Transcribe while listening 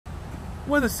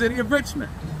We're the city of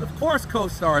Richmond. Of course,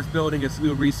 CoStar is building its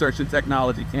new research and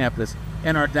technology campus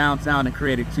in our downtown and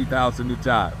creating 2,000 new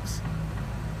jobs.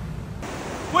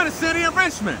 We're the city of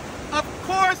Richmond. Of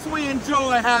course we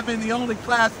enjoy having the only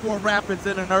Class 4 rapids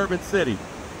in an urban city.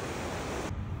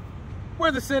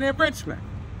 We're the city of Richmond.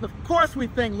 Of course we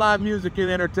think live music and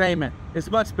entertainment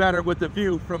is much better with the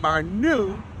view from our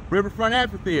new Riverfront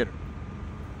Amphitheater.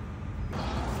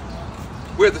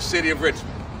 We're the city of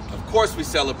Richmond. Of course we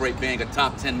celebrate being a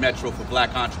top 10 metro for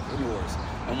black entrepreneurs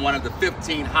and one of the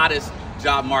 15 hottest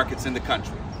job markets in the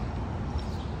country.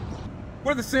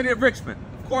 We're the city of Richmond.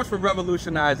 Of course we're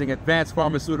revolutionizing advanced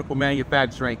pharmaceutical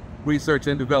manufacturing, research,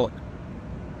 and development.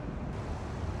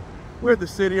 We're the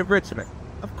city of Richmond.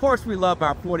 Of course we love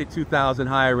our 42,000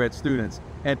 higher ed students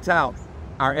and tout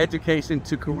our education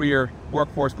to career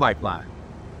workforce pipeline.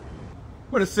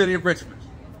 We're the city of Richmond.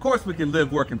 Of course we can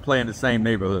live, work, and play in the same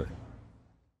neighborhood.